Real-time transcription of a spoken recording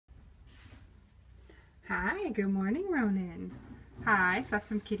Hi, good morning, Ronan. Hi, saw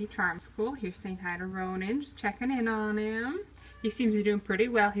some Kitty Charm School. Here saying hi to Ronan, just checking in on him. He seems to be doing pretty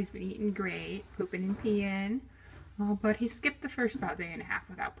well. He's been eating great, pooping and peeing. Oh, but he skipped the first about day and a half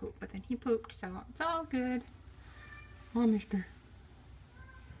without poop, but then he pooped, so it's all good. Oh, mister.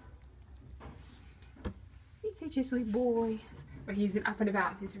 He's such a sweet boy. But he's been up and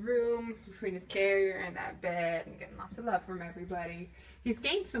about in his room, between his carrier and that bed, and getting lots of love from everybody. He's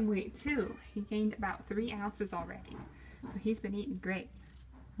gained some weight, too. He gained about 3 ounces already. So he's been eating great.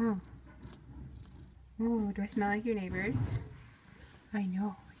 Oh. Oh, do I smell like your neighbors? I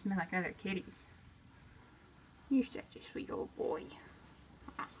know. I smell like other kitties. You're such a sweet old boy.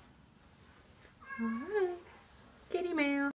 Alright. Kitty mail.